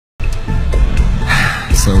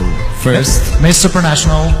So first, Miss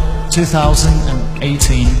Supranational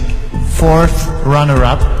 2018 fourth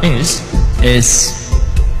runner-up is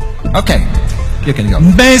okay. You can go.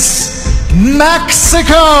 Miss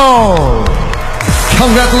Mexico.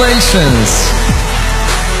 Congratulations!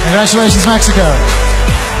 Congratulations, Mexico.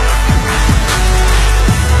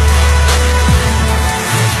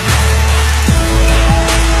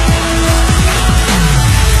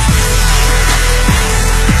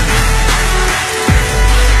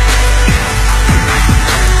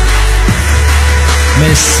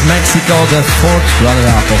 Miss Mexico, the fourth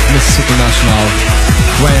runner-up of Miss Supranational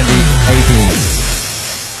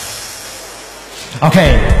 2018.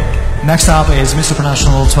 Okay, next up is Miss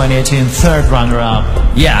Supranational 2018 third runner-up.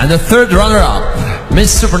 Yeah, and the third runner-up, Miss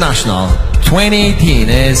Supranational 2018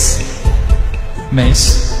 is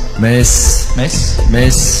Miss Indonesia!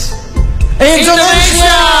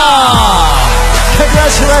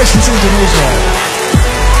 Congratulations, Indonesia.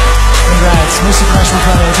 Congrats, Miss Supranational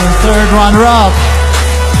 2018 third runner-up.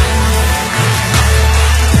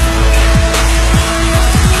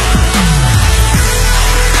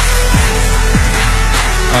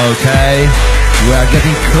 Okay, we are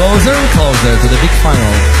getting closer and closer to the big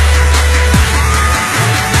final.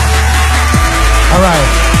 Alright,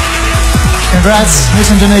 congrats Miss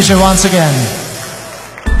Indonesia once again.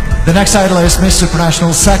 The next title is Miss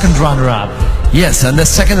Supranational second runner-up. Yes, and the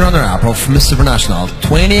second runner-up of Miss Supranational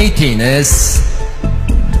 2018 is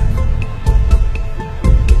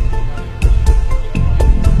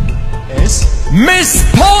Miss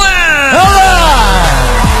Poland! Alright!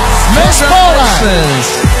 Miss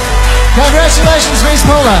Poland! Congratulations, Miss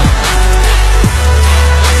Poland!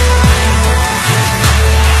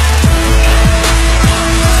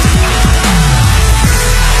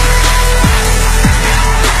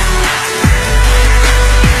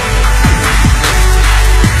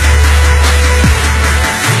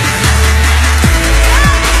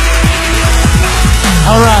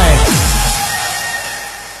 Alright.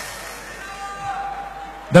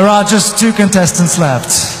 There are just two contestants left,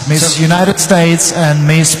 Miss United States and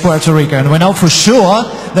Miss Puerto Rico. And we know for sure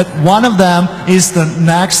that one of them is the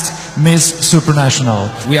next Miss Supranational.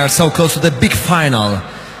 We are so close to the big final.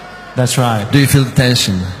 That's right. Do you feel the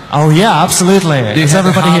tension? Oh yeah, absolutely. Is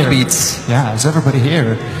everybody here? Beats? Yeah, is everybody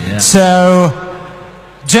here? Yeah. So,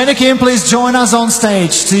 Jenny Kim, please join us on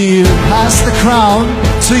stage to pass the crown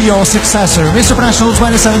to your successor, Miss Supranational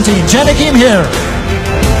 2017. Jenny Kim here.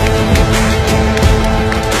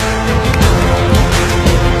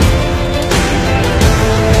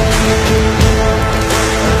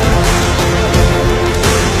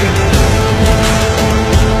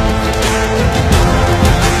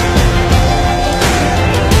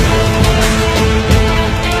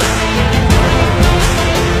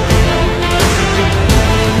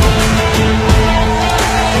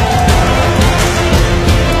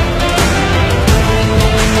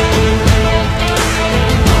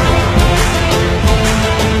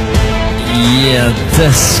 Yeah,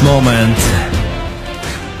 this moment.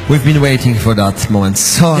 We've been waiting for that moment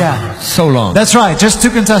so long. That's right, just two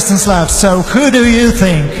contestants left. So who do you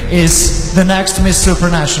think is the next Miss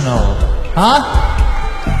Supranational? Huh?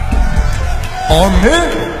 Or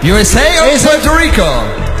who? USA or Puerto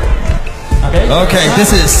Rico? Okay,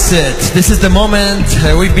 this is it. This is the moment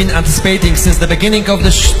we've been anticipating since the beginning of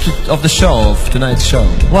the show, of tonight's show.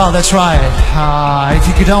 Well, that's right. If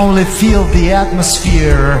you could only feel the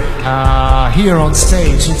atmosphere here on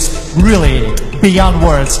stage, it's really beyond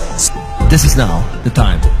words. This is now the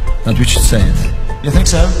time that we should say it. You think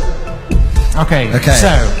so? Okay.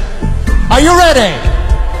 So, are you ready?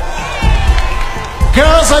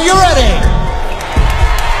 Girls, are you ready?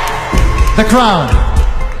 The crown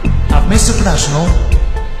of Miss Supranational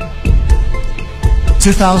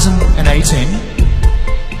 2018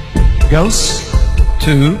 goes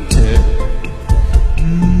to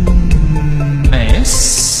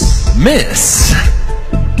Miss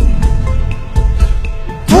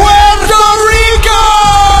Puerto Rico!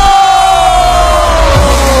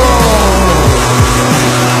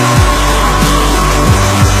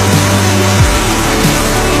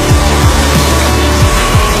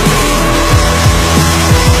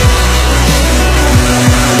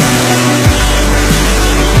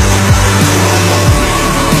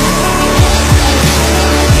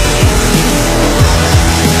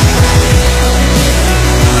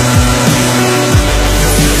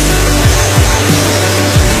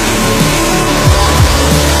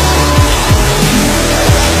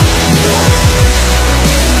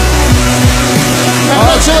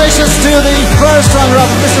 Congratulations to the first runner-up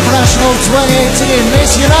of Miss Supranational 2018,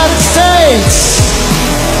 Miss United States!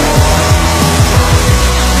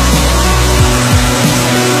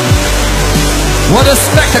 What a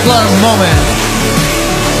spectacular moment.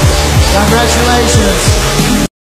 Congratulations.